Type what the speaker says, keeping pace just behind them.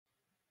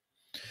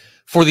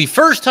For the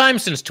first time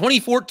since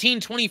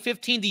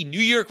 2014-2015, the New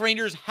York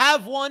Rangers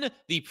have won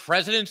the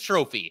Presidents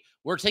Trophy.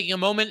 We're taking a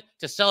moment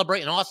to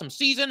celebrate an awesome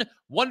season,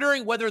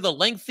 wondering whether the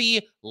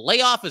lengthy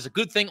layoff is a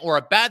good thing or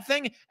a bad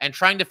thing, and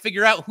trying to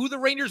figure out who the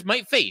Rangers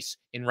might face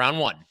in round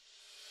one.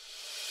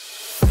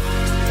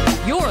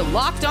 You're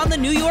Locked on the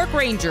New York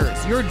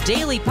Rangers, your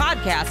daily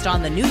podcast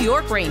on the New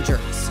York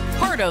Rangers.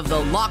 Part of the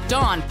Locked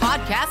On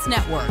Podcast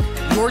Network,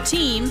 your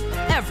team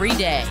every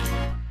day.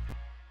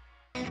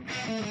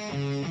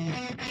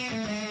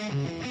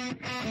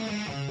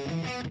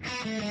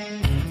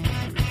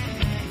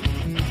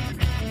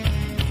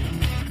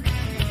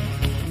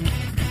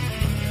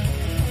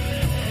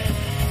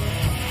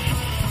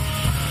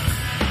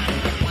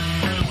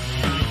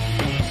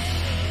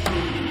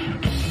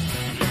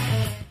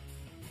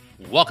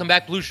 Welcome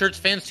back, Blue Shirts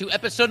fans, to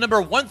episode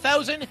number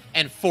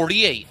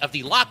 1048 of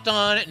the Locked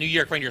On New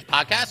York Rangers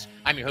podcast.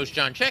 I'm your host,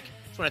 John Chick.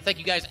 Just want to thank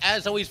you guys,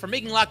 as always, for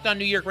making Locked On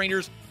New York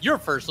Rangers your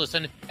first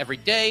listen every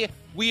day.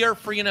 We are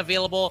free and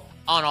available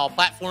on all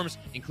platforms,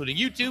 including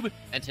YouTube.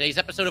 And today's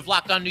episode of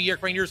Locked On New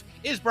York Rangers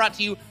is brought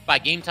to you by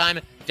Game Time.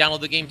 Download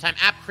the Game Time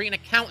app, create an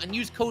account, and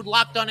use code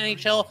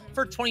LOCKEDONNHL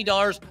for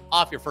 $20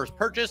 off your first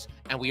purchase.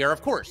 And we are,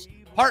 of course,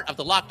 part of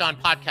the Locked On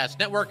Podcast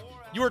Network,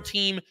 your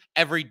team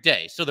every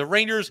day. So the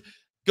Rangers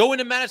go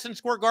into Madison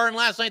Square Garden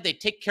last night. They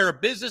take care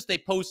of business. They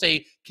post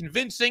a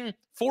convincing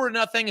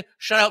 4-0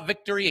 shutout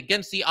victory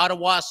against the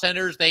Ottawa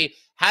Senators. They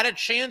had a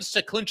chance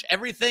to clinch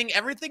everything.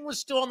 Everything was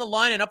still on the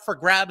line and up for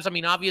grabs. I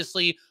mean,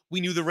 obviously,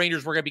 we knew the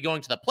Rangers were going to be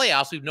going to the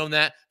playoffs. We've known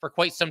that for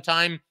quite some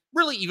time,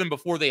 really even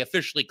before they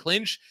officially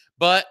clinched.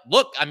 But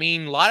look, I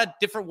mean, a lot of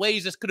different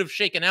ways this could have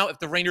shaken out if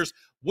the Rangers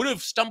would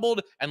have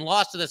stumbled and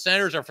lost to the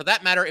Senators, or for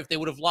that matter, if they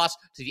would have lost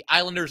to the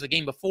Islanders the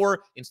game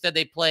before. Instead,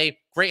 they play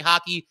great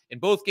hockey in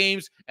both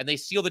games, and they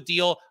seal the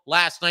deal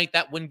last night.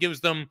 That win gives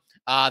them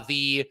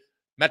the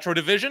Metro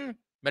Division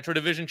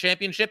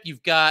Championship.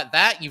 You've got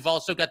that. You've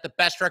also got the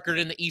best record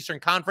in the Eastern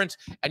Conference,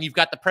 and you've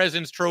got the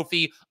President's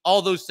Trophy.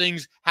 All those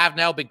things have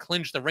now been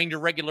clinched. The Ranger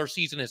regular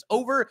season is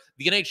over.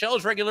 The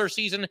NHL's regular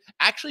season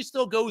actually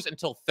still goes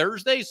until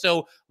Thursday,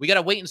 so we got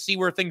to wait and see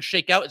where things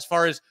shake out as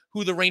far as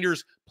who the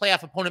Rangers'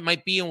 playoff opponent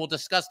might be, and we'll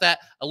discuss that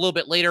a little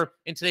bit later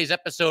in today's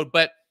episode.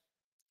 But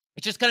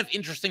it's just kind of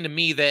interesting to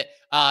me that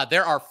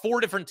there are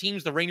 4 different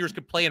teams the Rangers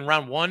could play in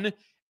round one,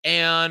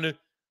 and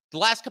the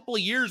last couple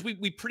of years,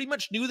 we pretty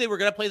much knew they were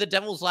going to play the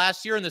Devils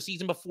last year, and the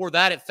season before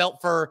that, it felt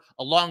for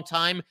a long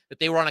time that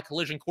they were on a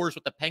collision course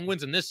with the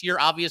Penguins, and this year,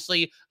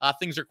 obviously,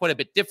 things are quite a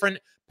bit different.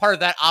 Part of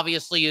that,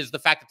 obviously, is the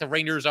fact that the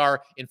Rangers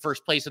are in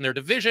first place in their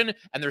division,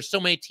 and there's so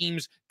many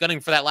teams gunning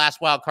for that last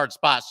wild card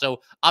spot.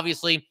 So,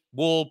 obviously,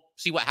 we'll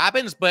see what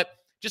happens, but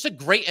just a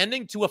great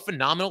ending to a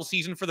phenomenal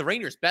season for the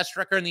Rangers. Best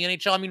record in the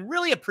NHL. I mean,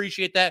 really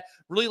appreciate that.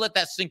 Really let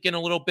that sink in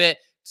a little bit.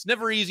 It's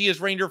never easy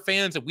as Ranger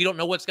fans, and we don't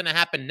know what's going to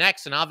happen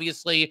next. And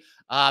obviously,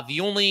 the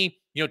only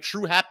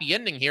true happy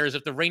ending here is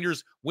if the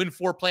Rangers win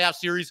 4 playoff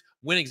series,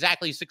 win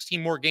exactly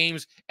 16 more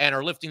games, and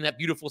are lifting that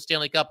beautiful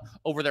Stanley Cup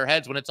over their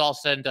heads when it's all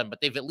said and done. But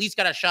they've at least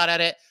got a shot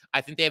at it.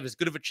 I think they have as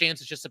good of a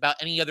chance as just about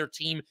any other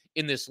team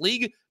in this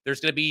league.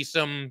 There's going to be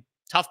some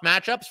tough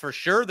matchups for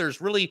sure.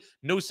 There's really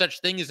no such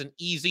thing as an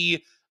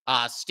easy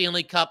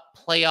Stanley Cup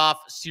playoff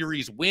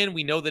series win.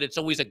 We know that it's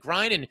always a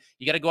grind, and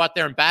you got to go out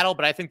there and battle,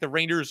 but I think the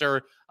Rangers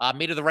are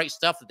made of the right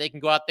stuff that they can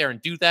go out there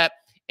and do that.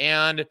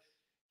 And,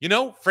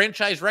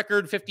 franchise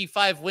record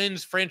 55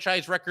 wins,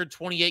 franchise record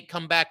 28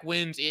 comeback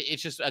wins.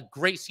 It's just a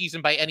great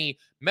season by any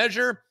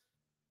measure.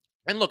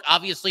 And look,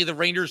 obviously the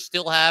Rangers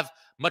still have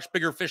much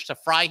bigger fish to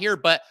fry here,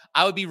 but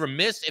I would be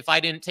remiss if I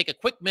didn't take a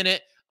quick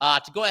minute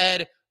to go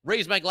ahead,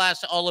 raise my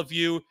glass to all of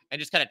you, and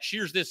just kind of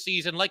cheers this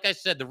season. Like I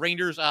said, the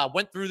Rangers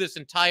went through this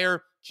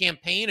entire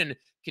campaign and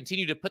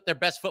continue to put their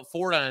best foot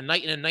forward on a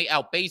night in and night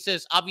out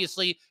basis.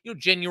 Obviously,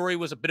 January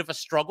was a bit of a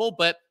struggle,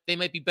 but they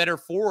might be better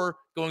for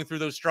going through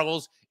those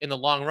struggles in the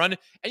long run.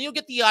 And you'll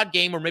get the odd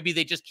game where maybe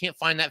they just can't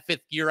find that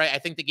fifth gear. I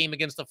think the game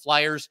against the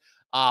Flyers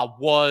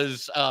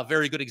was a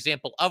very good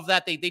example of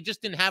that. They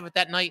just didn't have it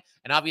that night,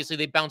 and obviously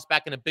they bounced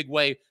back in a big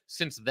way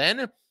since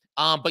then.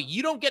 But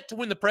you don't get to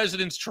win the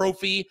President's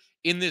Trophy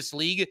in this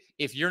league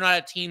if you're not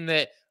a team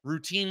that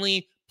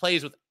routinely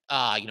plays with,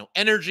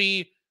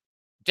 energy,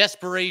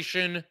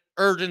 desperation,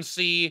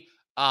 urgency,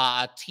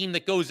 a team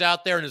that goes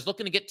out there and is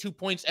looking to get 2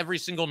 points every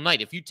single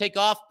night. If you take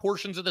off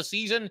portions of the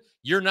season,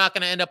 you're not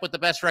going to end up with the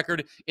best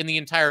record in the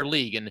entire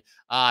league. And,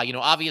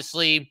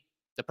 obviously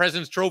the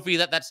President's Trophy,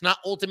 that's not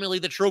ultimately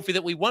the trophy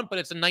that we want, but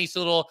it's a nice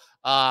little,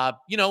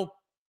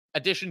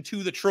 addition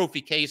to the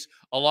trophy case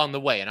along the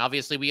way. And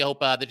obviously we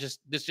hope that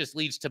this just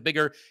leads to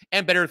bigger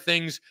and better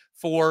things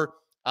for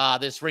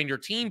this Ranger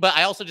team. But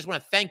I also just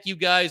want to thank you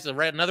guys.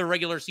 Another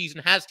regular season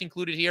has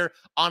concluded here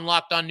on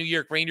Locked On New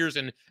York Rangers,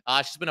 and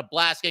it's just been a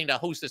blast getting to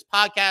host this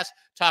podcast,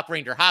 talk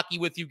Ranger hockey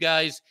with you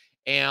guys,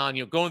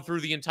 and going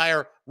through the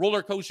entire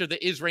roller coaster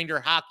that is Ranger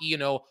hockey.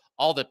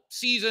 all the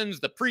seasons,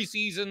 the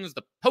preseasons,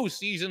 the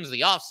postseasons,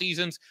 the off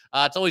seasons.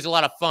 It's always a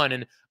lot of fun.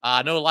 And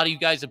I know a lot of you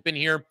guys have been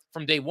here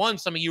from day one.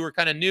 Some of you are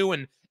kind of new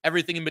and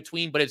everything in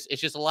between, but it's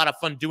just a lot of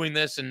fun doing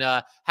this and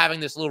having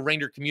this little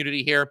Ranger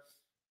community here.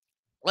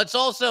 Let's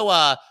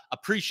also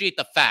appreciate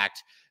the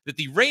fact that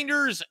the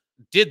Rangers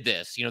did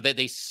this. You know,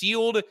 they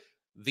sealed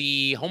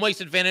the home ice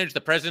advantage, the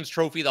President's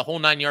Trophy, the whole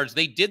 9 yards.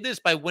 They did this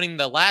by winning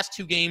the last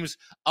 2 games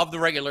of the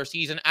regular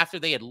season after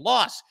they had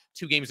lost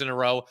 2 games in a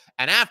row.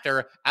 And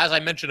after, as I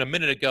mentioned a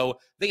minute ago,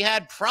 they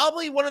had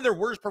probably one of their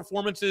worst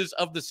performances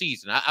of the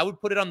season. I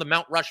would put it on the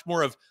Mount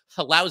Rushmore of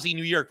lousy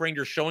New York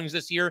Rangers showings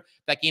this year.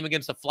 That game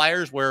against the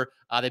Flyers where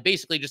they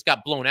basically just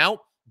got blown out.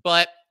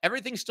 But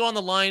everything's still on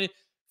the line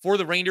for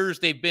the Rangers.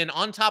 They've been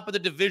on top of the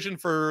division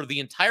for the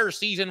entire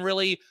season,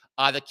 really.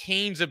 The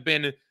Canes have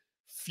been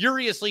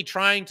furiously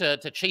trying to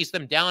chase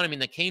them down. I mean,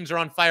 the Canes are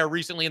on fire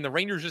recently, and the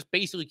Rangers just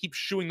basically keep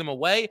shooing them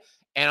away.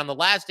 And on the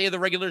last day of the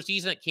regular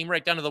season, it came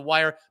right down to the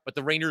wire, but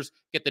the Rangers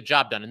get the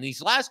job done. In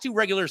these last 2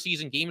 regular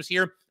season games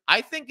here,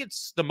 I think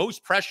it's the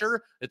most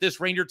pressure that this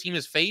Ranger team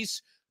has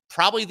faced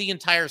probably the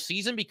entire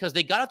season because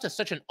they got up to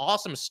such an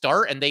awesome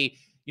start and they,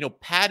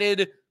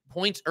 padded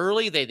points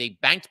early. They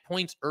banked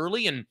points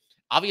early, and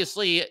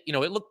obviously, it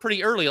looked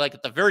pretty early, like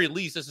at the very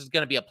least, this is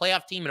going to be a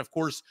playoff team. And of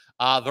course,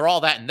 they're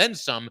all that and then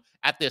some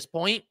at this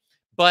point.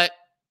 But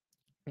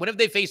when have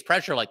they faced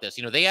pressure like this?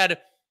 They had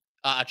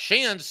a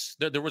chance.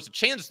 There was a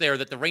chance there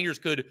that the Rangers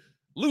could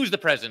lose the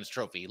President's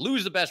Trophy,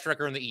 lose the best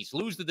record in the East,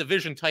 lose the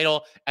division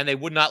title, and they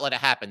would not let it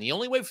happen. The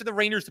only way for the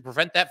Rangers to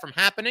prevent that from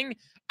happening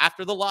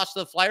after the loss to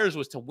the Flyers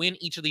was to win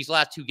each of these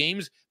last 2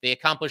 games. They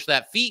accomplished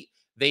that feat.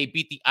 They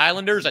beat the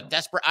Islanders, a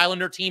desperate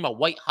Islander team, a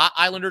white-hot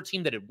Islander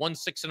team that had won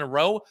 6 in a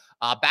row.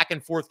 Back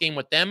and forth game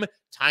with them,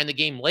 tying the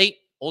game late,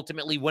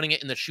 ultimately winning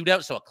it in the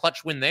shootout, so a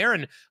clutch win there.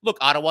 And look,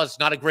 Ottawa's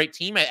not a great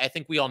team. I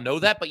think we all know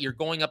that, but you're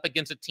going up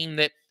against a team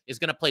that is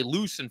going to play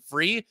loose and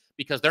free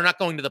because they're not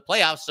going to the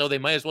playoffs, so they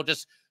might as well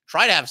just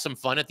try to have some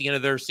fun at the end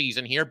of their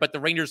season here. But the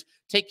Rangers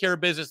take care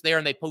of business there,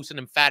 and they post an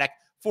emphatic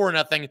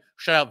 4-0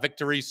 shutout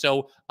victory.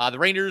 So the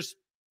Rangers,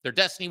 their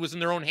destiny was in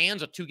their own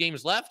hands with 2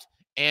 games left.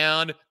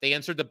 And they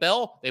answered the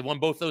bell. They won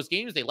both those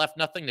games. They left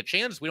nothing to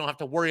chance. We don't have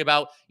to worry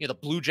about the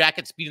Blue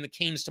Jackets beating the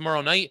Canes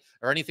tomorrow night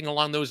or anything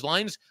along those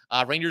lines.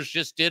 Rangers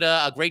just did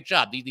a great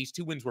job. These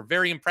 2 wins were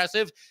very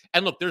impressive.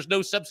 And look, there's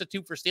no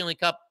substitute for Stanley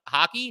Cup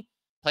hockey,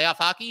 playoff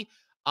hockey.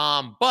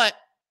 But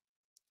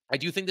I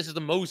do think this is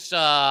the most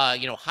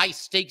high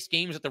stakes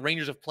games that the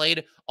Rangers have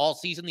played all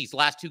season. These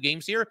last 2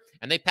 games here,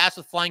 and they passed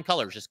with flying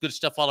colors. Just good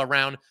stuff all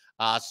around.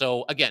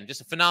 So again,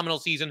 just a phenomenal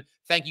season.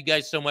 Thank you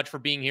guys so much for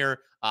being here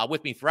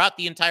with me throughout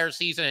the entire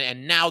season.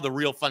 And now the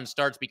real fun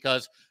starts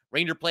because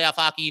Ranger playoff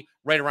hockey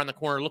right around the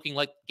corner, looking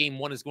like game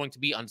 1 is going to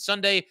be on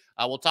Sunday.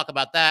 We'll talk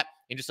about that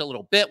in just a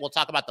little bit. We'll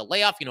talk about the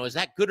layoff. Is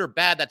that good or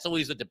bad? That's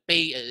always a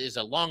debate. Is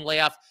a long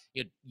layoff,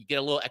 you get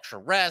a little extra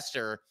rest,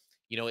 or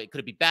it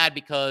could be bad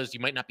because you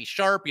might not be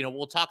sharp.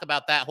 We'll talk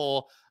about that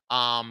whole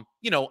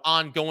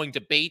ongoing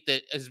debate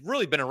that has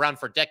really been around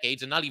for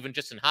decades, and not even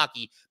just in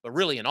hockey, but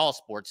really in all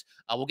sports.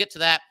 We'll get to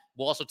that.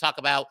 We'll also talk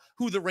about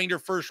who the Ranger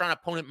first-round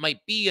opponent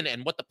might be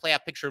and what the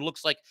playoff picture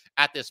looks like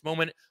at this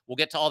moment. We'll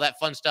get to all that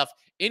fun stuff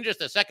in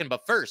just a second.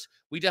 But first,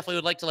 we definitely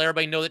would like to let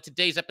everybody know that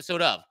today's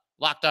episode of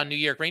Locked On New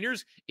York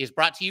Rangers is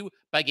brought to you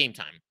by Game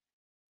Time.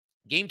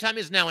 Game Time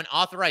is now an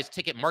authorized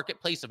ticket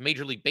marketplace of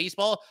Major League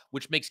Baseball,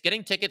 which makes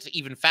getting tickets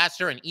even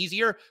faster and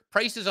easier.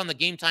 Prices on the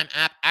Game Time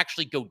app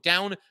actually go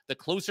down the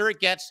closer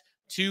it gets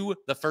to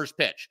the first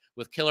pitch.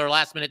 With killer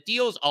last-minute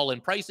deals, all-in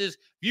prices,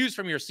 views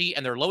from your seat,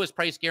 and their lowest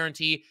price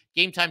guarantee,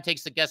 Game Time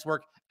takes the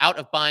guesswork out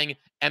of buying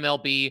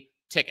MLB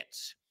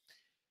tickets.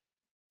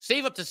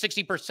 Save up to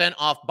 60%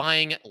 off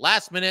buying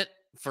last-minute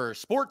for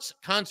sports,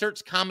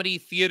 concerts, comedy,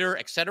 theater,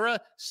 etc.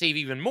 Save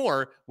even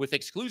more with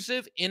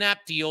exclusive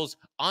in-app deals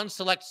on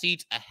select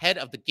seats ahead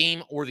of the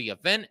game or the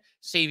event.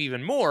 Save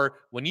even more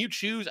when you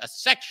choose a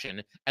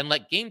section and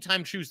let Game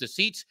Time choose the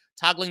seats.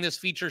 Toggling this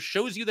feature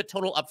shows you the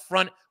total up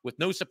front with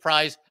no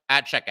surprise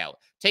at checkout.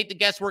 Take the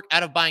guesswork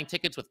out of buying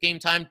tickets with Game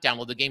Time.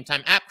 Download the Game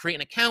Time app, create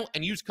an account,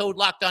 and use code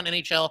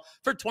LOCKEDONNHL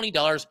for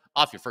 $20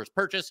 off your first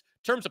purchase.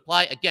 Terms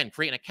apply. Again,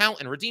 create an account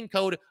and redeem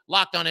code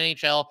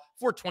LOCKEDONNHL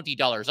for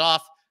 $20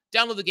 off.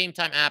 Download the Game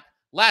Time app.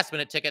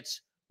 Last-minute tickets,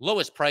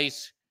 lowest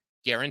price,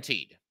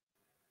 guaranteed.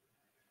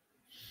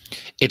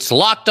 It's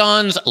Locked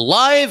On's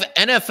live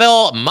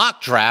NFL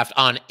mock draft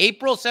on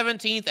April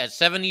 17th at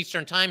 7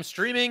 Eastern Time,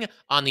 streaming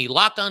on the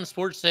Locked On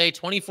Sports Today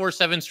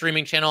 24/7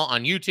 streaming channel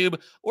on YouTube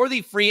or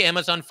the free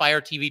Amazon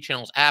Fire TV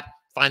channels app.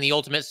 Find the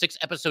ultimate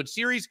 6-episode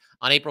series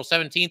on April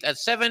 17th at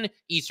 7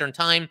 Eastern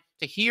Time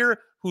to hear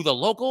who the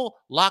local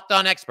Locked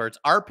On experts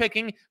are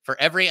picking for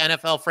every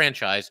NFL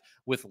franchise,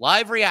 with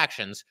live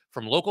reactions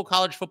from local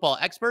college football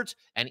experts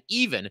and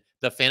even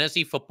the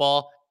fantasy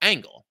football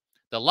angle.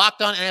 The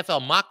Locked On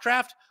NFL mock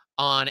draft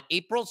on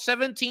April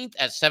 17th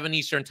at 7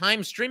 Eastern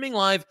Time, streaming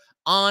live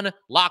on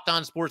Locked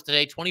On Sports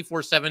Today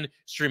 24/7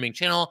 streaming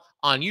channel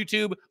on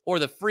YouTube or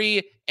the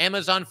free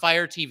Amazon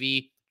Fire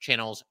TV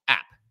channels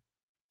app.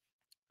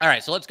 All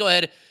right, so let's go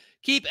ahead,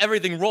 keep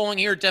everything rolling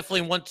here,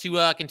 definitely want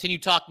to continue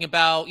talking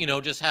about,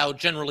 just how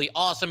generally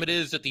awesome it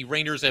is that the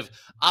Rangers have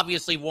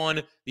obviously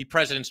won the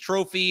President's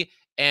Trophy.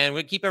 And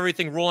we'll keep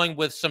everything rolling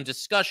with some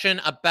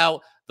discussion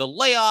about the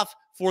layoff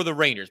for the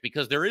Rangers,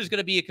 because there is going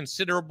to be a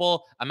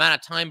considerable amount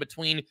of time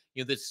between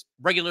this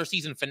regular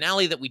season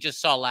finale that we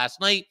just saw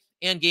last night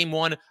and game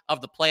one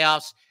of the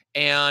playoffs.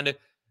 And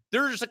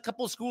there's a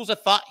couple of schools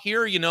of thought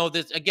here.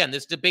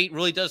 This debate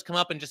really does come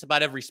up in just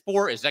about every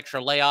sport. Is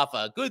extra layoff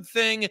a good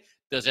thing?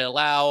 Does it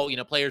allow,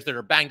 players that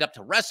are banged up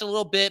to rest a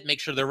little bit, make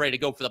sure they're ready to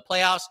go for the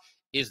playoffs?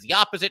 Is the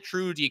opposite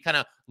true? Do you kind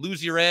of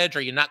lose your edge?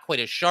 Are you not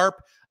quite as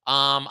sharp?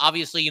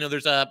 Obviously,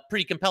 there's a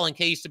pretty compelling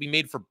case to be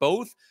made for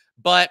both.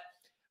 But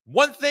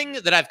one thing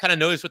that I've kind of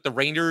noticed with the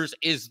Rangers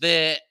is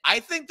that I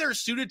think they're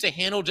suited to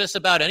handle just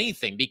about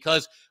anything,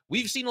 because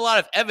we've seen a lot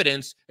of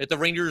evidence that the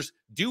Rangers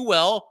do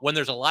well when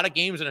there's a lot of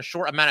games in a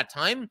short amount of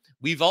time.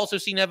 We've also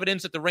seen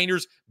evidence that the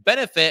Rangers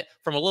benefit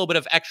from a little bit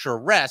of extra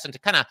rest. And to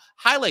kind of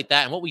highlight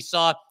that and what we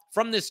saw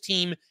from this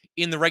team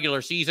in the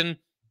regular season,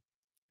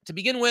 to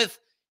begin with,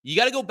 you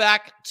got to go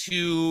back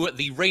to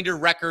the Ranger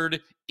record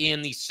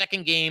in the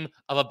second game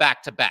of a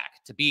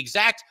back-to-back. To be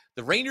exact,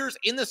 the Rangers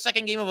in the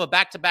second game of a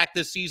back-to-back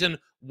this season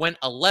went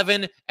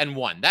 11-1.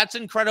 That's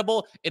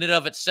incredible in and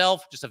of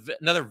itself. Just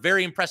another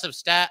very impressive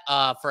stat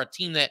for a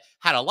team that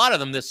had a lot of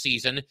them this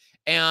season.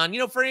 And,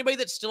 for anybody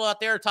that's still out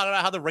there talking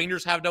about how the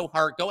Rangers have no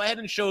heart, go ahead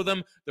and show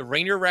them the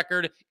Ranger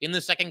record in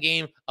the second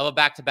game of a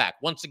back-to-back.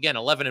 Once again,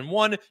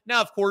 11-1.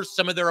 Now, of course,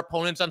 some of their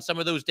opponents on some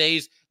of those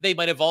days, they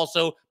might have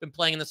also been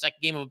playing in the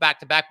second game of a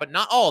back-to-back, but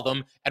not all of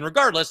them. And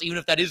regardless, even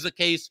if that is the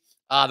case,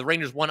 the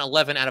Rangers won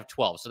 11 out of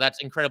 12. So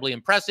that's incredibly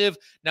impressive.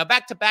 Now,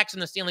 back-to-backs in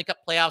the Stanley Cup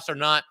playoffs are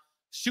not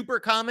super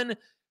common.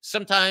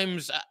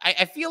 Sometimes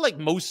I feel like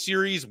most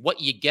series,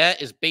 what you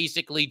get is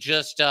basically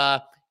just,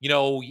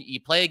 you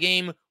play a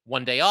game,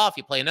 one day off,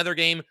 you play another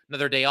game,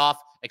 another day off,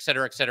 et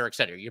cetera, et cetera, et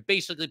cetera. You're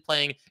basically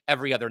playing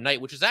every other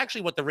night, which is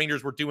actually what the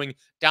Rangers were doing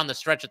down the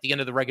stretch at the end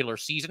of the regular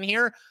season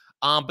here.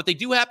 But they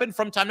do happen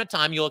from time to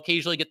time. You'll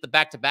occasionally get the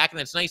back-to-back, and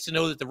it's nice to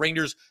know that the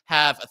Rangers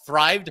have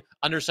thrived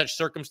under such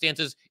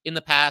circumstances in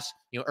the past,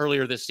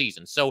 earlier this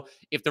season. So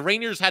if the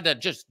Rangers had to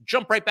just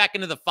jump right back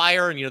into the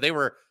fire and, they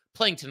were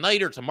playing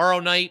tonight or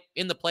tomorrow night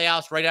in the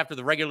playoffs right after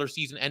the regular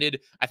season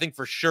ended, I think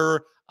for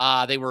sure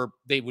they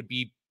would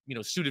be,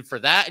 suited for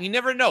that. And you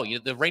never know.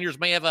 The Rangers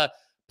may have a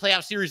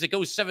playoff series that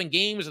goes 7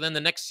 games, and then the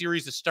next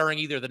series is starting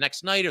either the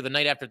next night or the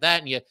night after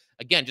that. And you,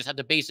 again, just have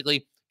to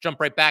basically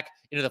jump right back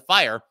into the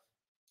fire.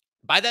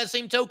 By that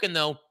same token,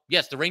 though,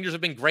 yes, the Rangers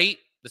have been great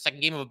the second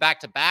game of a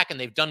back-to-back, and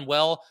they've done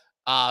well,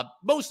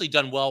 mostly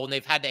done well when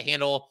they've had to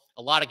handle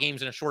a lot of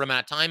games in a short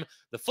amount of time.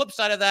 The flip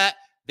side of that,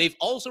 they've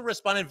also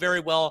responded very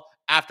well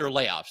after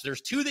layoffs. There's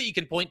 2 that you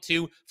can point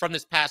to from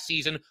this past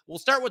season. We'll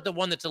start with the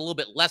one that's a little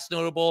bit less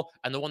notable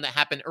and the one that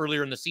happened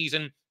earlier in the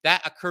season.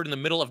 That occurred in the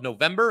middle of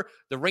November.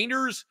 The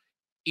Rangers,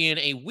 in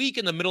a week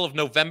in the middle of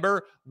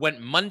November,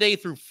 went Monday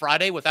through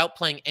Friday without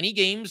playing any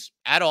games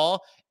at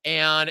all.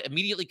 And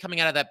immediately coming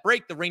out of that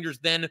break, the Rangers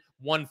then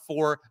won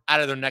 4 out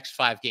of their next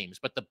 5 games.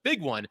 But the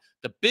big one,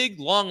 the big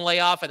long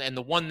layoff, and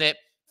the one that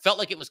felt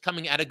like it was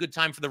coming at a good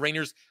time for the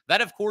Rangers,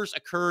 that, of course,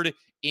 occurred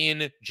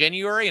in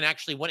January and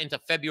actually went into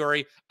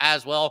February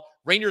as well.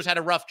 Rangers had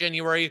a rough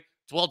January.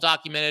 It's well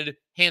documented,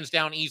 hands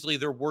down, easily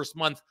their worst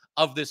month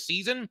of this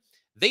season.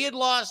 They had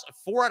lost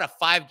 4 out of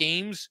 5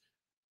 games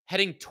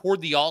heading toward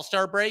the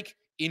All-Star break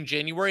in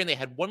January, and they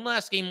had one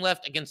last game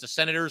left against the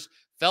Senators,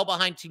 fell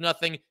behind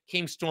 2-0,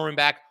 came storming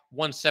back,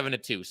 won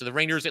 7-2. So the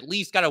Rangers at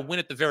least got a win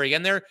at the very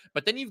end there,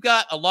 but then you've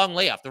got a long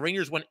layoff. The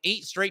Rangers went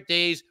 8 straight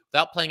days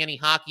without playing any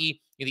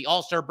hockey. The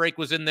All-Star break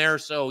was in there,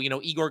 so,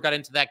 Igor got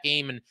into that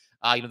game, and,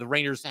 the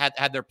Rangers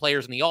had their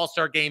players in the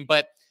All-Star game,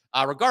 but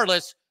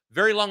regardless,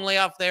 very long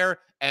layoff there.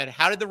 And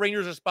how did the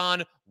Rangers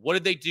respond? What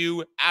did they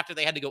do after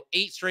they had to go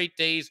 8 straight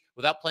days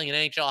without playing an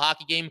NHL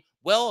hockey game?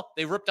 Well,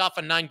 they ripped off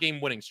a 9-game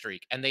winning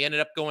streak, and they ended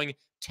up going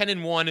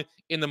 10-1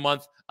 in the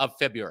month of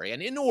February.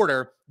 And in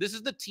order, this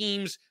is the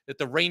teams that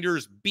the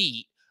Rangers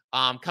beat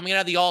coming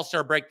out of the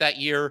All-Star break that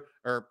year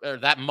or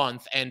that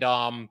month. And,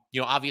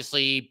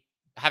 obviously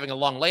having a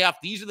long layoff,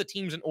 these are the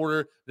teams in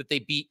order that they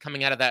beat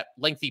coming out of that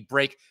lengthy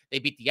break. They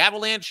beat the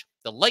Avalanche,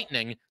 the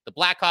Lightning, the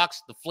Blackhawks,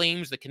 the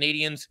Flames, the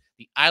Canadiens,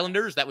 the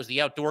Islanders. That was the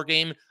outdoor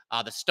game.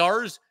 The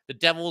Stars, the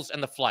Devils,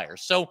 and the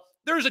Flyers. So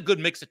there's a good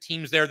mix of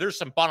teams there. There's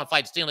some bona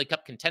fide Stanley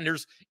Cup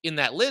contenders in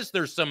that list.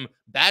 There's some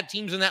bad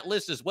teams in that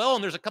list as well.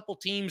 And there's a couple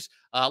teams,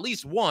 at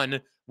least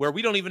one, where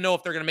we don't even know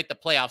if they're going to make the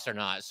playoffs or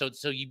not.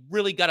 So you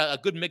really got a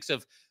good mix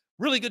of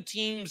really good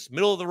teams,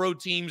 middle of the road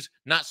teams,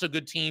 not so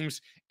good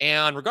teams.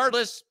 And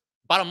regardless,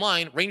 bottom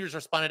line, Rangers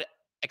responded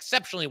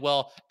exceptionally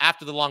well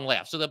after the long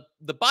layoff. So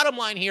the bottom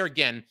line here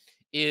again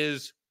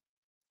is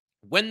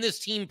when this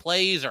team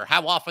plays or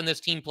how often this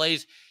team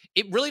plays,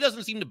 it really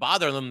doesn't seem to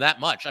bother them that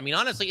much. I mean,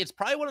 honestly, it's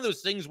probably one of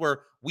those things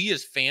where we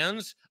as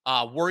fans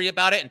worry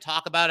about it and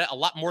talk about it a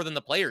lot more than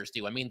the players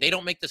do. I mean, they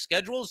don't make the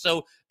schedule,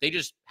 so they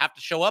just have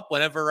to show up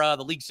whenever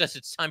the league says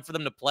it's time for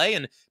them to play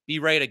and be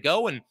ready to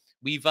go. And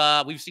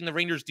We've seen the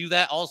Rangers do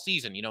that all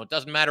season. It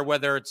doesn't matter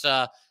whether it's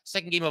a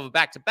second game of a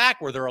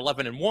back-to-back where they're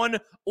 11-1,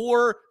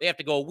 or they have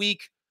to go a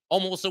week,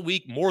 almost a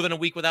week, more than a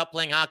week without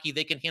playing hockey.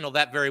 They can handle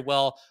that very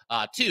well,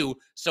 too.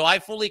 So I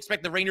fully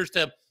expect the Rangers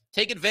to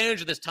take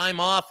advantage of this time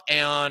off,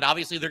 and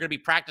obviously they're going to be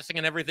practicing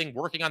and everything,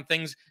 working on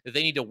things that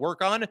they need to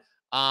work on.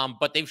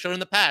 But they've shown in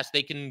the past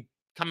they can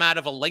come out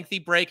of a lengthy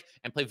break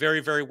and play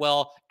very, very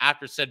well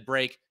after said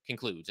break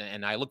concludes.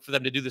 And I look for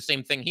them to do the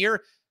same thing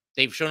here.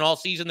 They've shown all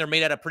season they're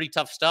made out of pretty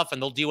tough stuff,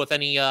 and they'll deal with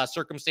any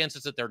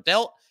circumstances that they're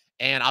dealt.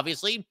 And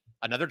obviously,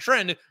 another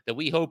trend that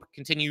we hope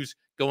continues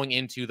going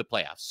into the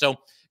playoffs. So,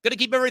 going to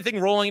keep everything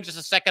rolling in just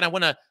a second. I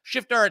want to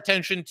shift our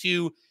attention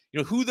to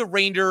who the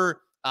Ranger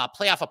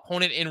playoff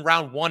opponent in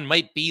round one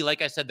might be.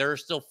 Like I said, there are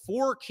still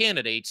 4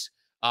 candidates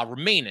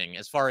remaining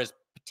as far as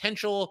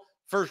potential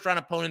first-round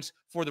opponents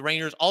for the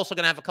Rangers. Also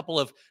going to have a couple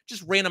of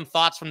just random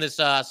thoughts from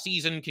this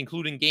season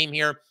concluding game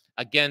here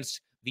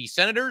against the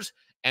Senators.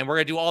 And we're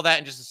going to do all that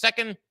in just a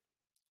second.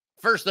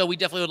 First, though, we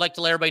definitely would like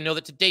to let everybody know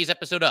that today's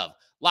episode of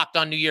Locked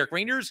On New York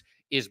Rangers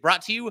is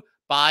brought to you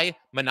by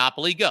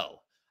Monopoly Go.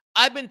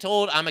 I've been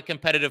told I'm a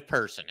competitive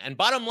person, and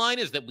bottom line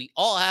is that we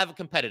all have a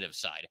competitive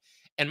side.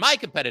 And my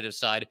competitive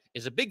side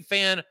is a big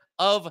fan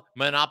of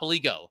Monopoly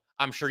Go.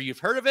 I'm sure you've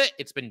heard of it.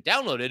 It's been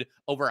downloaded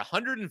over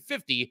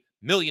 150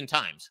 million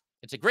times.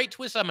 It's a great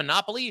twist on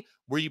Monopoly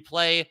where you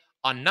play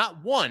on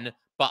not one,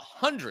 but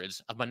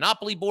hundreds of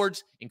Monopoly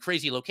boards in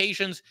crazy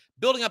locations,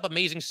 building up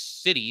amazing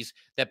cities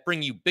that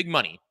bring you big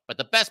money. But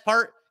the best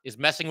part is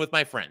messing with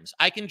my friends.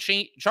 I can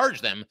charge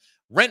them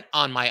rent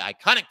on my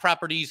iconic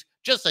properties,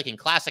 just like in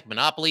classic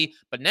Monopoly,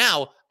 but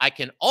now I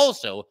can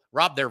also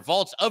rob their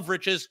vaults of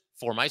riches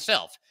for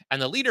myself.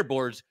 And the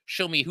leaderboards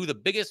show me who the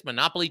biggest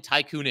Monopoly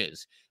tycoon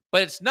is.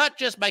 But it's not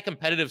just my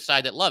competitive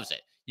side that loves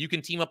it. You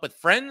can team up with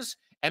friends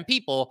and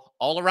people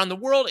all around the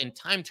world in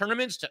time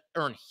tournaments to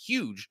earn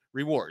huge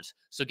rewards.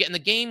 So get in the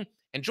game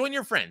and join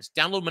your friends.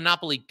 Download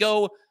Monopoly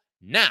Go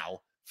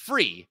now,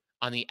 free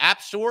on the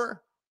App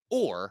Store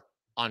or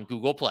on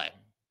Google Play.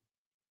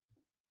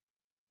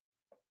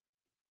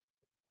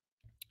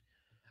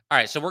 All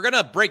right, so we're going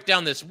to break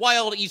down this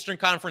wild Eastern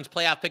Conference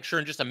playoff picture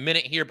in just a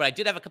minute here, but I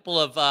did have a couple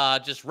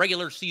of just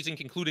regular season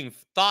concluding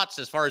thoughts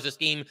as far as this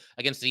game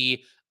against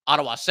the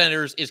Ottawa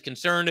Senators is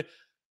concerned.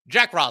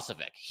 Jack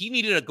Roslovic, he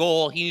needed a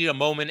goal, he needed a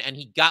moment, and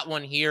he got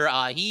one here.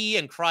 He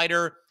and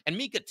Kreider and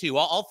Mika too,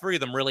 all 3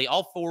 of them really,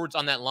 all forwards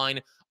on that line,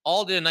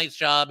 all did a nice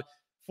job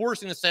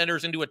forcing the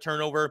Senators into a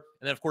turnover.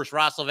 And then, of course,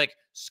 Roslovic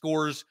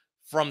scores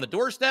from the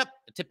doorstep,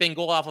 a tip-in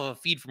goal off of a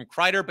feed from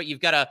Kreider, but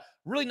you've got a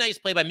really nice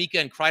play by Mika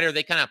and Kreider.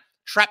 They kind of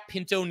trapped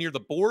Pinto near the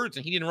boards,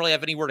 and he didn't really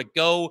have anywhere to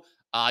go,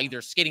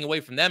 either skating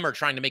away from them or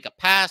trying to make a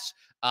pass.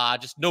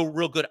 Just no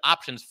real good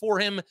options for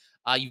him.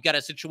 You've got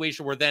a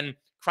situation where then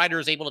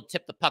Kreider is able to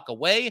tip the puck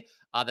away.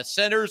 The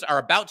Senators are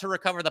about to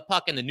recover the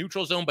puck in the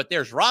neutral zone, but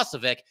there's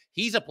Roslovic.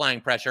 He's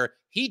applying pressure.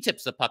 He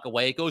tips the puck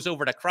away. It goes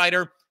over to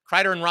Kreider.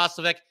 Kreider and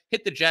Roslovic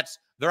hit the Jets.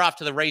 They're off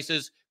to the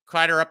races.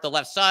 Kreider up the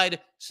left side.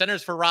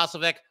 Centers for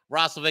Roslovic.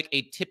 Roslovic,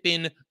 a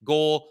tip-in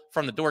goal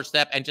from the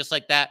doorstep. And just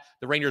like that,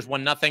 the Rangers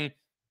won nothing.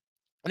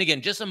 And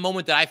again, just a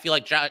moment that I feel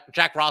like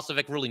Jack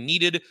Roslovic really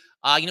needed.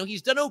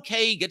 He's done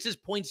okay. He gets his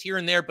points here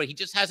and there, but he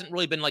just hasn't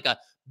really been like a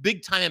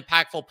big-time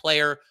impactful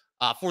player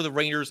for the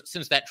Rangers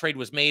since that trade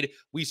was made.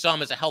 We saw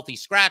him as a healthy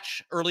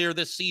scratch earlier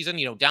this season,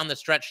 down the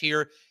stretch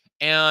here.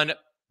 And,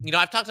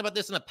 I've talked about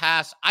this in the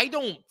past. I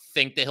don't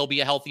think that he'll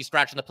be a healthy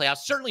scratch in the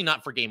playoffs. Certainly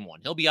not for game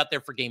 1. He'll be out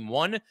there for game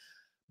 1.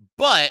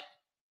 But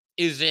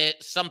is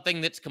it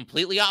something that's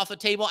completely off the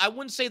table? I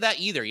wouldn't say that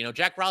either.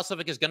 Jack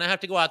Roslovic is going to have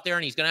to go out there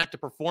and he's going to have to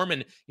perform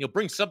and,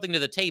 bring something to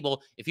the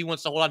table if he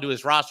wants to hold on to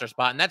his roster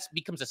spot. And that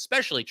becomes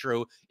especially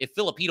true if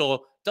Filipino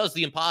does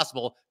the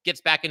impossible,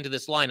 gets back into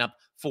this lineup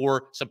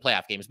for some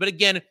playoff games. But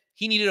again,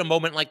 he needed a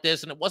moment like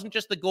this, and it wasn't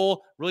just the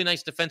goal. Really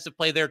nice defensive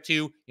play there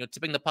too,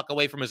 tipping the puck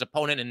away from his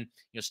opponent and,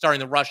 starting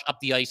the rush up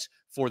the ice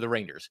for the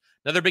Rangers.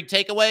 Another big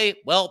takeaway,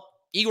 well,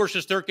 Igor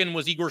Shesterkin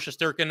was Igor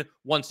Shesterkin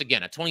once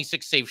again. A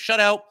 26-save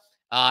shutout.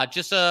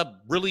 Just a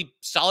really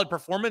solid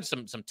performance,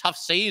 some tough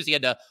saves. He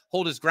had to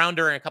hold his ground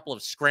during a couple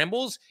of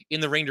scrambles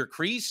in the Ranger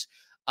crease.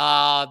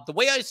 The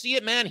way I see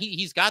it, man,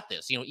 he's got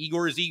this.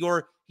 Igor is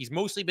Igor. He's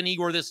mostly been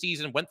Igor this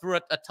season. Went through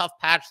a tough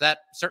patch. That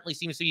certainly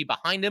seems to be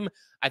behind him.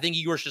 I think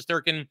Igor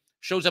Shesterkin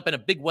shows up in a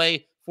big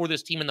way for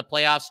this team in the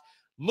playoffs.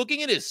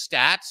 Looking at his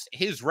stats,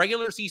 his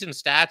regular season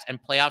stats and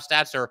playoff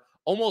stats are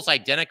almost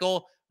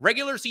identical.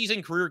 Regular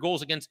season career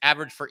goals against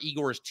average for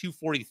Igor is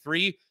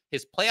 243.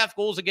 His playoff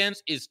goals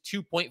against is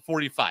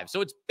 2.45.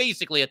 So it's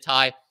basically a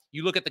tie.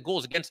 You look at the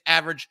goals against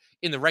average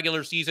in the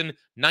regular season,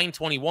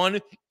 921,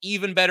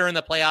 even better in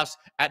the playoffs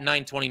at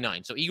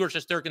 929. So Igor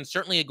Shesterkin,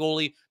 certainly a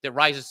goalie that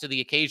rises to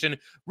the occasion.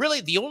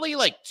 Really, the only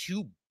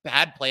 2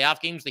 bad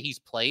playoff games that he's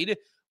played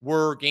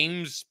were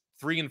games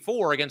 3 and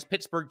 4 against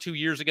Pittsburgh 2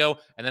 years ago.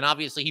 And then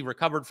obviously he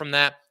recovered from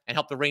that and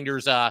helped the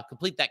Rangers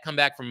complete that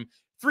comeback from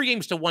 3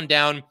 games to 1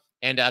 down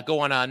and go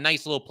on a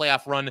nice little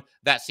playoff run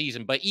that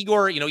season. But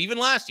Igor, even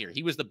last year,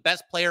 he was the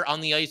best player on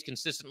the ice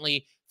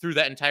consistently through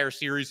that entire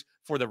series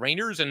for the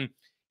Rangers. And,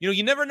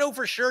 you never know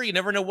for sure. You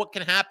never know what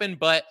can happen,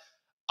 but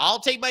I'll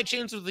take my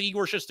chances with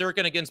Igor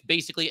Shesterkin against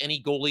basically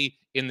any goalie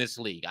in this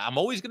league. I'm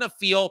always going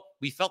to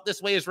we felt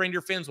this way as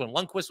Ranger fans when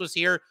Lundqvist was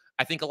here.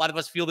 I think a lot of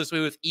us feel this way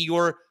with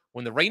Igor.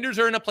 When the Rangers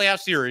are in a playoff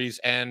series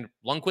and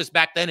Lundqvist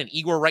back then and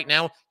Igor right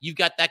now, you've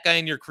got that guy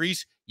in your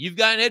crease. You've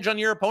got an edge on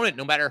your opponent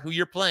no matter who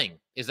you're playing.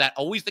 Is that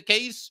always the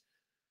case?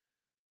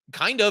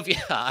 Kind of, yeah.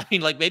 I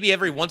mean, like maybe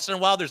every once in a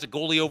while there's a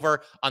goalie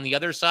over on the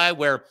other side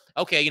where,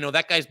 okay,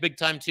 that guy's big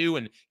time too.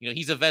 And,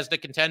 he's a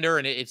Vezina contender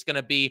and it's going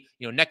to be,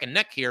 neck and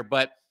neck here.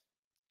 But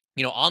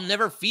I'll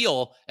never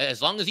feel,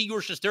 as long as Igor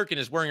Shesterkin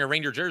is wearing a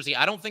Ranger jersey,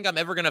 I don't think I'm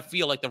ever going to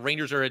feel like the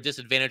Rangers are at a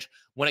disadvantage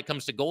when it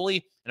comes to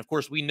goalie. And of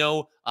course, we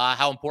know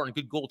how important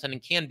good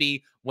goaltending can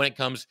be when it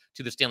comes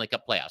to the Stanley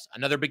Cup playoffs.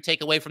 Another big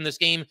takeaway from this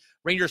game,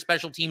 Rangers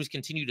special teams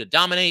continue to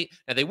dominate.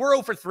 Now, they were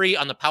 0 for 3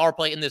 on the power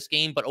play in this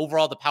game, but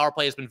overall, the power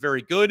play has been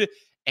very good.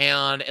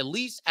 And at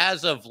least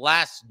as of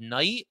last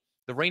night,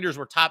 the Rangers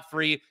were top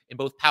 3 in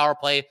both power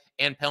play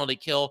and penalty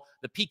kill.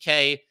 The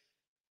PK,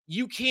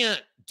 you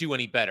can't do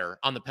any better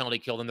on the penalty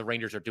kill than the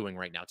Rangers are doing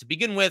right now. To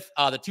begin with,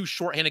 the 2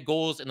 shorthanded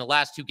goals in the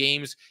last 2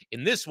 games.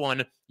 In this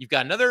one, you've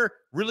got another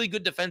really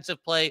good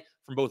defensive play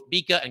from both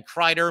Bika and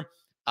Kreider.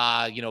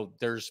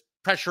 There's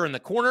pressure in the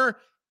corner.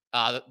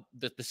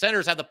 The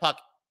centers have the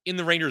puck in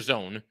the Rangers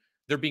zone.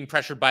 They're being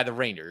pressured by the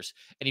Rangers.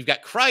 And you've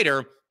got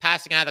Kreider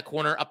passing out of the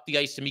corner up the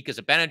ice to Mika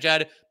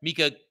Zibanejad.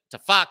 Mika to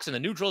Fox in the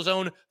neutral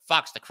zone.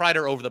 Fox to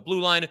Kreider over the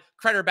blue line.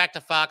 Kreider back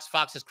to Fox.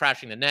 Fox is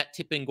crashing the net.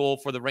 Tipping goal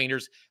for the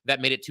Rangers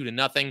that made it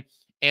 2-0.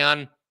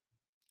 And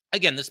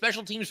again, the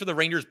special teams for the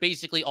Rangers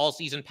basically all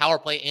season, power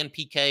play and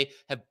PK,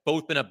 have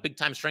both been a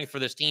big-time strength for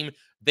this team.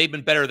 They've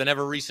been better than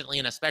ever recently,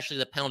 and especially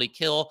the penalty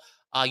kill.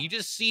 You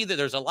just see that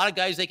there's a lot of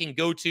guys they can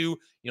go to.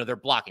 They're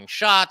blocking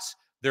shots.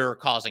 They're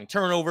causing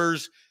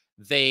turnovers.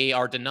 They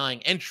are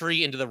denying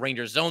entry into the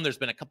Ranger zone. There's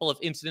been a couple of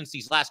incidents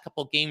these last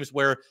couple of games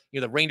where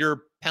the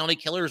Ranger penalty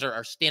killers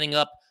are standing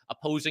up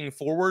opposing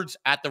forwards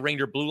at the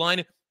Ranger blue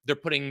line. They're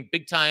putting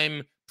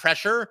big-time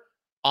pressure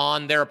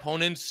on their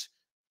opponents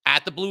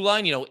at the blue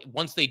line,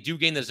 once they do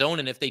gain the zone.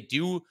 And if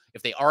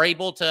they are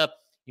able to,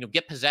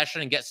 get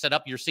possession and get set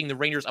up, you're seeing the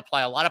Rangers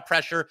apply a lot of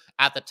pressure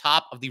at the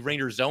top of the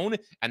Rangers zone.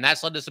 And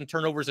that's led to some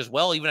turnovers as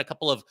well. Even a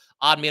couple of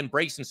odd man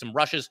breaks and some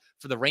rushes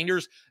for the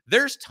Rangers.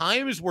 There's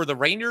times where the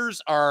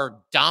Rangers are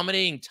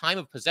dominating time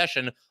of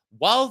possession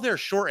while they're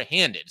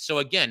shorthanded. So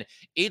again,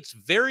 it's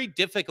very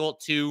difficult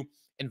to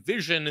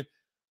envision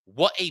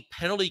what a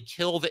penalty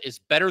kill that is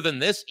better than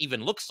this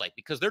even looks like,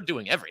 because they're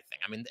doing everything.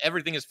 I mean,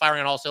 everything is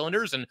firing on all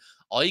cylinders, and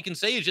all you can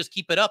say is just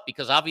keep it up,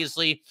 because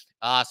obviously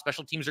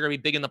special teams are going to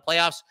be big in the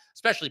playoffs,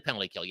 especially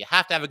penalty kill. You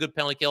have to have a good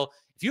penalty kill.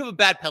 If you have a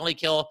bad penalty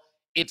kill,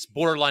 it's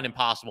borderline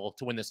impossible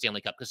to win the Stanley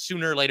Cup, because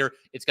sooner or later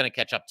it's going to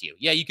catch up to you.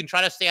 Yeah, you can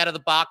try to stay out of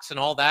the box and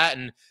all that,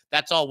 and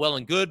that's all well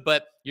and good,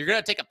 but you're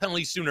going to take a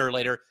penalty sooner or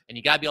later, and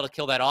you got to be able to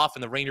kill that off.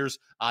 And the Rangers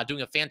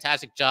doing a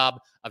fantastic job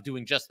of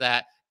doing just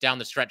that down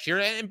the stretch here,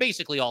 and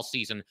basically all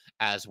season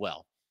as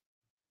well.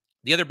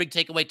 The other big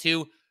takeaway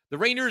too, the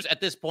Rangers at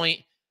this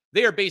point,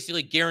 they are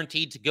basically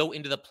guaranteed to go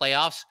into the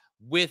playoffs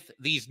with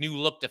these new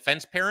look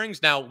defense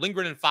pairings. Now,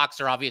 Lindgren and Fox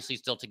are obviously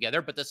still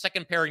together, but the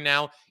second pairing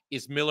now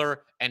is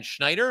Miller and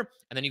Schneider.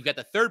 And then you've got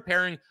the third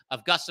pairing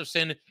of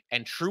Gustafsson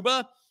and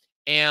Trouba.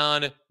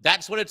 And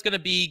that's what it's going to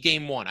be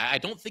game 1. I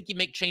don't think you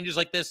make changes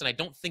like this, and I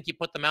don't think you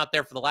put them out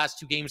there for the last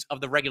 2 games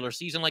of the regular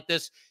season like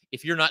this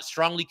if you're not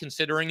strongly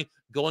considering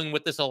going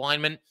with this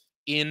alignment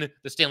in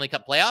the Stanley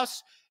Cup playoffs.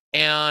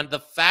 And the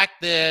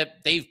fact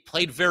that they've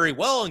played very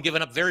well and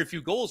given up very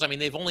few goals. I mean,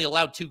 they've only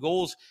allowed 2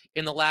 goals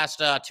in the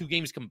last 2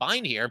 games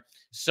combined here.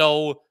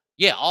 So,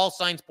 yeah, all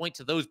signs point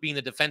to those being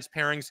the defense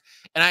pairings.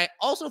 And I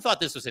also thought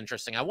this was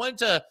interesting.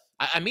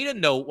 I made a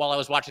note while I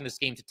was watching this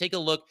game to take a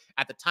look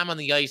at the time on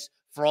the ice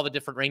for all the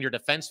different Ranger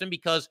defensemen,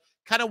 because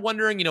kind of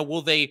wondering,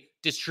 will they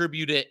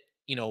distribute it,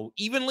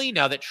 evenly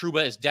now that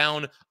Trouba is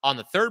down on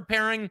the third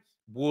pairing?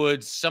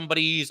 Would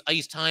somebody's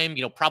ice time,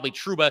 probably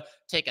Trouba,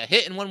 take a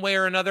hit in one way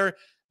or another?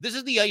 This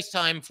is the ice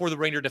time for the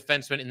Ranger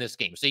defenseman in this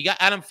game. So you got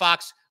Adam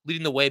Fox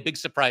leading the way. Big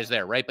surprise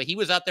there, right? But he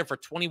was out there for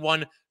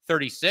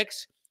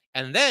 21:36.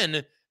 And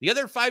then the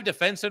other 5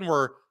 defensemen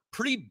were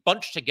pretty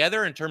bunched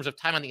together in terms of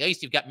time on the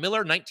ice. You've got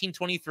Miller,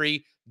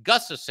 19:23,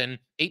 Gustafsson,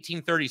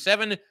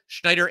 18:37,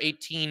 Schneider,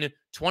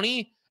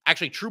 18:20.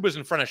 Actually, Trouba's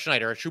in front of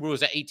Schneider. Trouba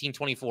was at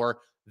 18:24,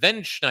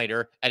 then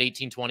Schneider at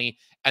 18:20,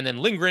 and then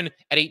Lindgren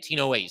at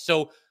 18:08.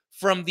 So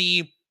from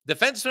the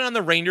defenseman on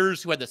the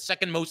Rangers who had the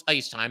second most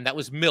ice time, that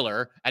was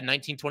Miller at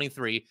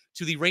 19:23,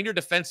 to the Ranger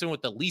defenseman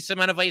with the least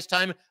amount of ice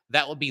time,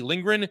 that would be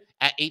Lindgren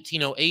at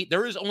 18:08.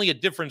 There is only a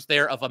difference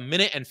there of 1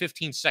 minute and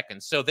 15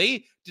 seconds. So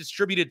they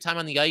distributed time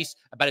on the ice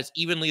about as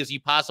evenly as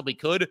you possibly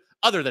could,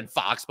 other than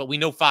Fox. But we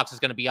know Fox is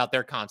going to be out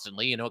there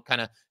constantly. It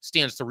kind of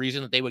stands to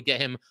reason that they would get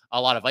him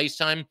a lot of ice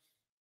time.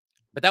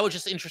 But that was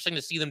just interesting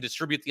to see them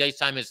distribute the ice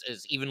time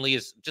as evenly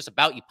as just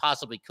about you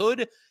possibly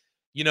could.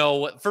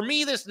 For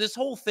me, this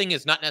whole thing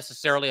is not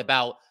necessarily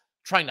about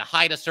trying to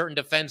hide a certain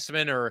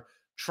defenseman or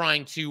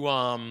trying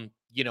to,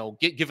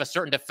 give a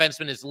certain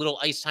defenseman as little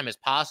ice time as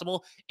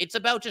possible. It's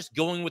about just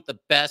going with the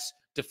best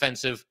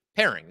defensive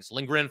pairings.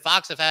 Lindgren and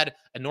Fox have had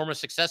enormous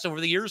success over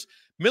the years.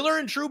 Miller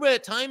and Trouba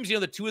at times,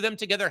 the two of them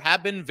together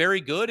have been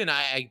very good, and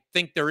I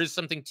think there is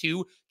something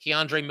to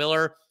Keandre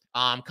Miller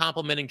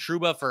complimenting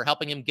Trouba for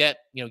helping him get,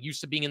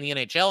 used to being in the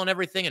NHL and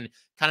everything and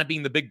kind of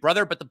being the big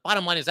brother. But the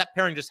bottom line is that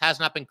pairing just has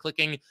not been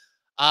clicking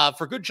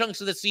for good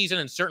chunks of the season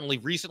and certainly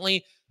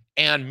recently.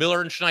 And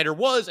Miller and Schneider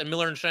and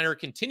Miller and Schneider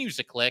continues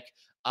to click.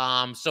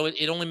 So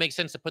it only makes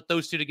sense to put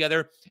those two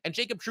together. And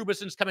Jacob Trouba,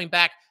 since coming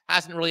back,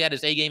 hasn't really had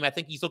his A game. I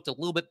think he's looked a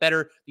little bit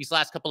better these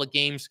last couple of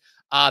games.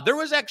 There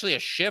was actually a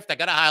shift. I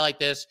got to highlight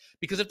this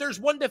because if there's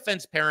one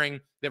defense pairing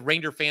that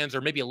Ranger fans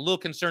are maybe a little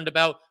concerned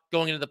about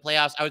going into the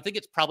playoffs, I would think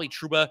it's probably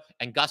Trouba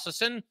and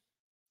Gustafsson.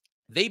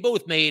 They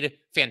both made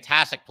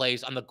fantastic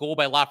plays on the goal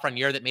by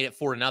Lafreniere that made it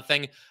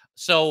 4-0.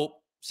 So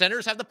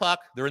Senators have the puck.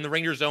 They're in the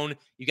Ranger zone.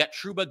 You got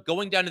Trouba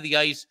going down to the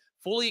ice,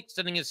 fully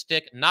extending his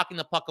stick, knocking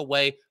the puck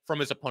away from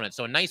his opponent.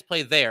 So a nice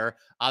play there.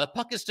 The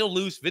puck is still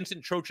loose.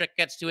 Vincent Trocheck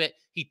gets to it.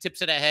 He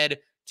tips it ahead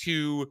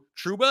to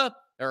Trouba,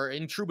 or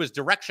in Trouba's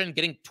direction,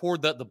 getting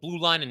toward the blue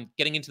line and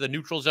getting into the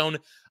neutral zone.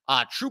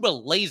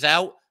 Trouba lays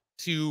out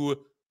to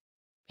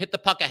hit the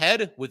puck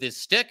ahead with his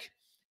stick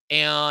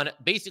and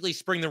basically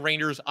spring the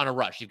Rangers on a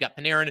rush. You've got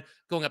Panarin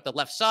going up the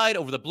left side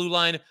over the blue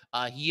line.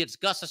 He hits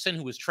Gustafsson,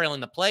 who was trailing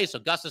the play. So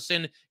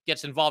Gustafsson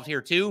gets involved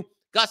here too.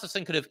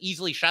 Gustafsson could have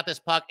easily shot this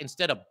puck.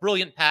 Instead, a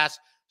brilliant pass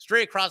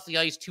straight across the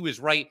ice to his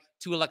right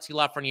to Alexis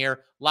Lafreniere.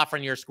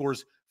 Lafreniere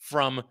scores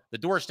from the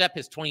doorstep,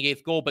 his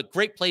 28th goal. But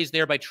great plays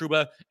there by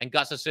Trouba and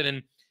Gustafsson.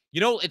 And,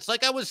 it's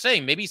like I was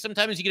saying, maybe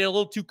sometimes you get a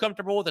little too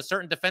comfortable with a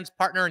certain defense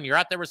partner and you're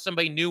out there with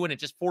somebody new and it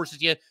just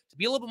forces you to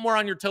be a little bit more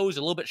on your toes,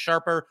 a little bit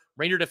sharper.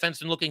 Ranger defense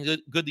been looking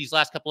good these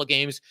last couple of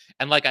games.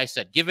 And like I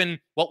said, given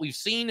what we've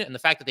seen and the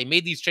fact that they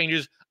made these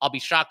changes, I'll be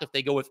shocked if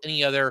they go with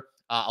any other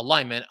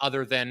alignment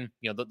other than,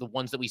 the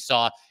ones that we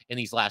saw in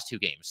these last two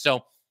games.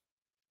 So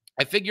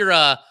I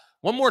figure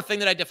one more thing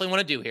that I definitely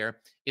want to do here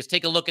is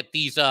take a look at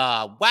these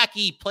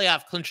wacky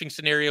playoff clinching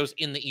scenarios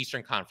in the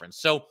Eastern Conference.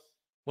 So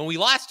when we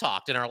last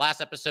talked in our last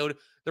episode,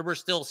 there were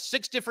still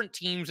 6 different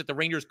teams that the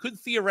Rangers could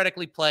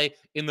theoretically play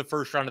in the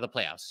first round of the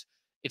playoffs.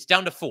 It's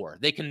down to 4.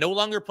 They can no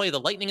longer play the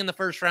Lightning in the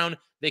first round.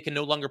 They can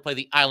no longer play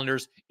the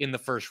Islanders in the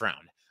first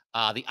round.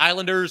 The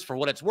Islanders, for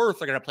what it's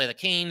worth, are going to play the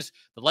Canes.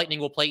 The Lightning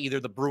will play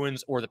either the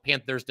Bruins or the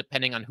Panthers,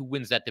 depending on who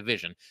wins that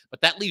division. But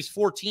that leaves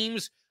 4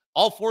 teams.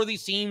 All 4 of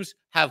these teams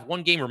have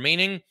 1 game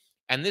remaining.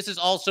 And this is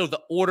also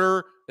the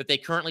order that they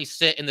currently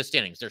sit in the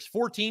standings. There's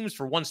 4 teams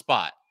for 1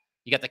 spot.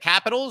 You got the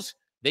Capitals.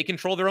 They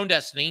control their own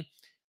destiny.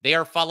 They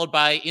are followed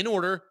by, in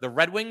order, the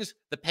Red Wings,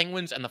 the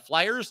Penguins, and the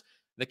Flyers.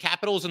 The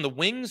Capitals and the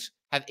Wings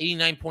have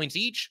 89 points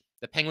each.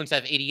 The Penguins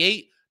have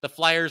 88. The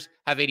Flyers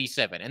have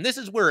 87. And this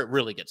is where it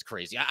really gets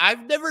crazy.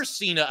 I've never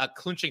seen a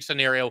clinching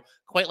scenario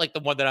quite like the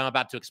one that I'm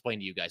about to explain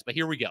to you guys. But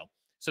here we go.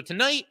 So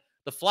tonight,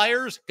 the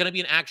Flyers going to be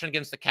in action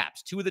against the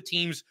Caps. 2 of the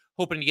teams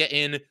hoping to get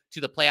in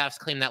to the playoffs,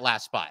 claim that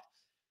last spot.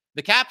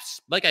 The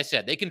Caps, like I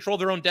said, they control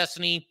their own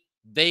destiny.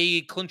 They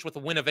clinch with a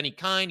win of any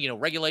kind,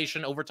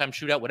 regulation, overtime,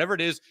 shootout, whatever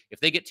it is. If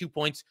they get 2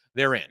 points,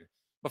 they're in.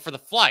 But for the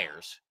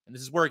Flyers, and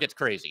this is where it gets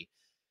crazy,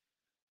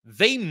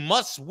 they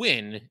must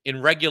win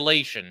in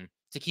regulation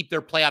to keep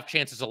their playoff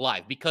chances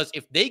alive. Because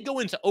if they go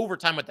into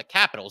overtime with the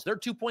Capitals, they're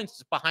 2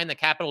 points behind the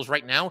Capitals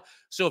right now.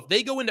 So if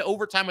they go into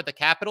overtime with the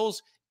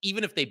Capitals,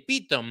 even if they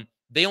beat them,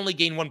 they only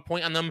gain 1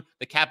 point on them.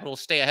 The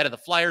Capitals stay ahead of the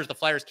Flyers. The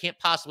Flyers can't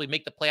possibly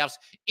make the playoffs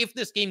if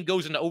this game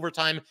goes into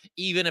overtime,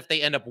 even if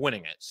they end up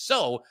winning it.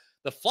 So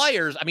the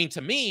Flyers,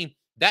 to me,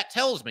 that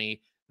tells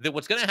me that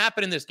what's going to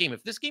happen in this game,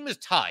 if this game is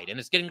tied and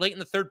it's getting late in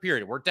the third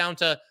period, we're down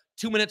to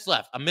 2 minutes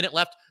left, a minute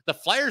left, the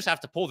Flyers have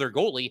to pull their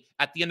goalie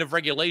at the end of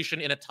regulation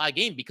in a tie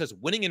game, because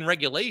winning in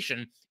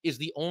regulation is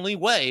the only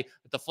way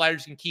that the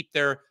Flyers can keep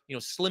their,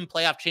 slim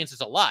playoff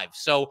chances alive.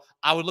 So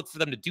I would look for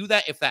them to do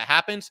that if that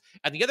happens.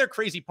 And the other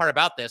crazy part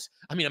about this,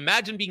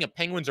 imagine being a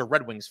Penguins or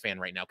Red Wings fan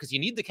right now, because you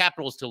need the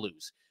Capitals to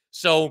lose.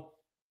 So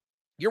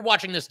you're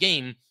watching this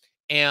game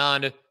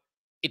and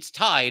it's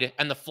tied,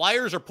 and the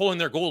Flyers are pulling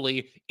their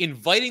goalie,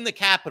 inviting the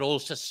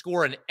Capitals to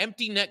score an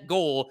empty net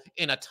goal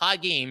in a tie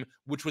game,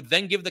 which would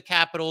then give the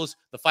Capitals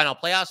the final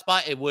playoff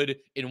spot. It would,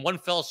 in one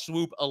fell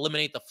swoop,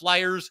 eliminate the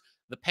Flyers,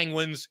 the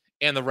Penguins,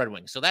 and the Red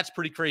Wings. So that's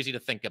pretty crazy to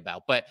think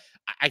about. But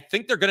I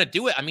think they're going to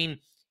do it.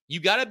 You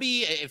got to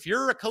be, if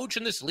you're a coach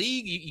in this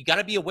league, you got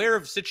to be aware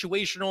of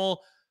situational,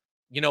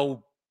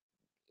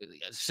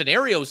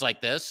 scenarios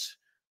like this,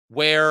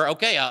 where,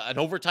 okay, an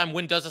overtime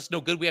win does us no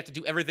good. We have to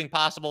do everything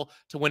possible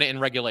to win it in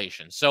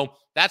regulation. So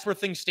that's where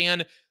things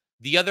stand.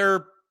 The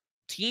other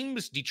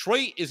teams,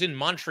 Detroit is in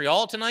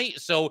Montreal tonight.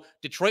 So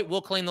Detroit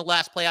will claim the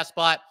last playoff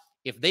spot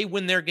if they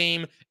win their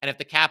game and if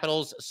the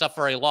Capitals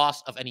suffer a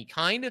loss of any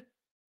kind.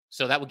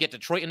 So that would get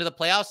Detroit into the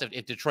playoffs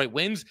if Detroit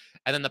wins.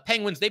 And then the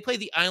Penguins, they play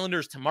the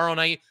Islanders tomorrow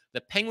night. The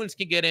Penguins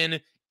can get in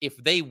if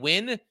they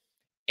win.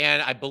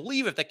 And I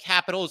believe if the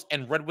Capitals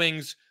and Red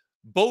Wings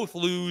both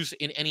lose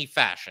in any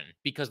fashion,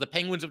 because the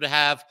Penguins would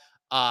have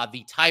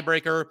the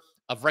tiebreaker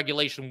of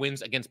regulation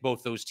wins against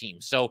both those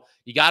teams. So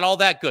you got all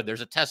that good.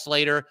 There's a test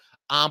later.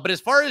 But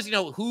as far as,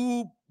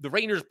 who the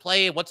Rangers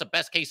play, what's a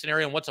best case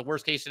scenario and what's a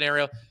worst case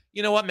scenario,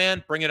 you know what,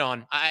 man, bring it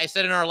on. I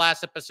said in our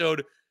last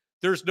episode,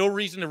 there's no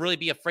reason to really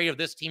be afraid of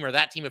this team or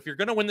that team. If you're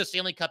going to win the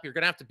Stanley Cup, you're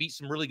going to have to beat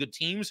some really good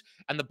teams.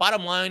 And the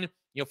bottom line,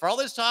 for all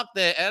this talk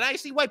and I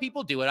see why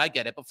people do it, I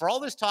get it. But for all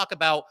this talk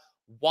about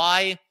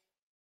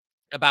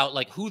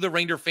like who the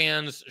Ranger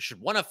fans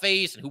should want to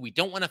face and who we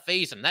don't want to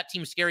face, and that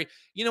team's scary.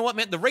 You know what,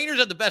 man? The Rangers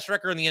have the best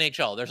record in the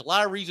NHL. There's a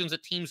lot of reasons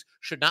that teams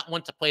should not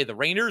want to play the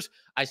Rangers.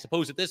 I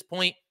suppose at this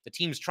point, the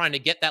team's trying to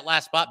get that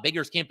last spot.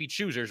 Beggars can't be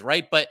choosers,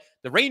 right? But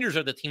the Rangers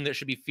are the team that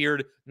should be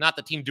feared, not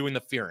the team doing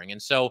the fearing.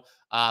 And so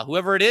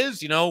whoever it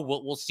is,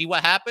 we'll see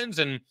what happens.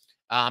 And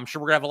I'm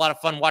sure we're going to have a lot of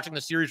fun watching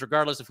the series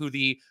regardless of who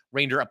the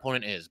Ranger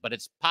opponent is. But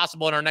it's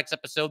possible in our next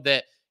episode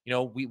that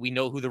we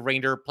know who the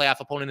Ranger playoff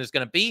opponent is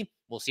going to be.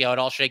 We'll see how it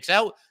all shakes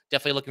out.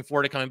 Definitely looking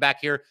forward to coming back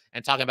here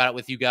and talking about it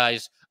with you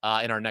guys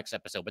in our next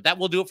episode. But that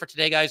will do it for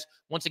today, guys.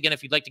 Once again,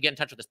 if you'd like to get in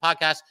touch with this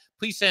podcast,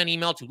 please send an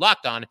email to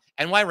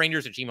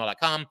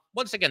lockedonnyrangers@gmail.com.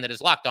 Once again, that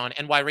is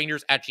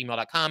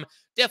lockedonnyrangers@gmail.com.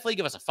 Definitely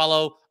give us a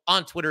follow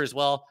on Twitter as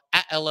well,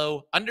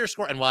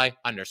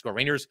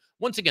 @LO_NY_Rangers.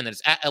 Once again, that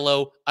is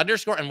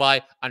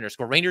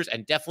 @LO_NY_Rangers.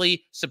 And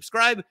definitely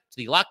subscribe to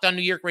the Locked On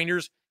New York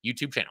Rangers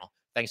YouTube channel.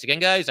 Thanks again,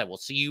 guys. I will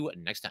see you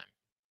next time.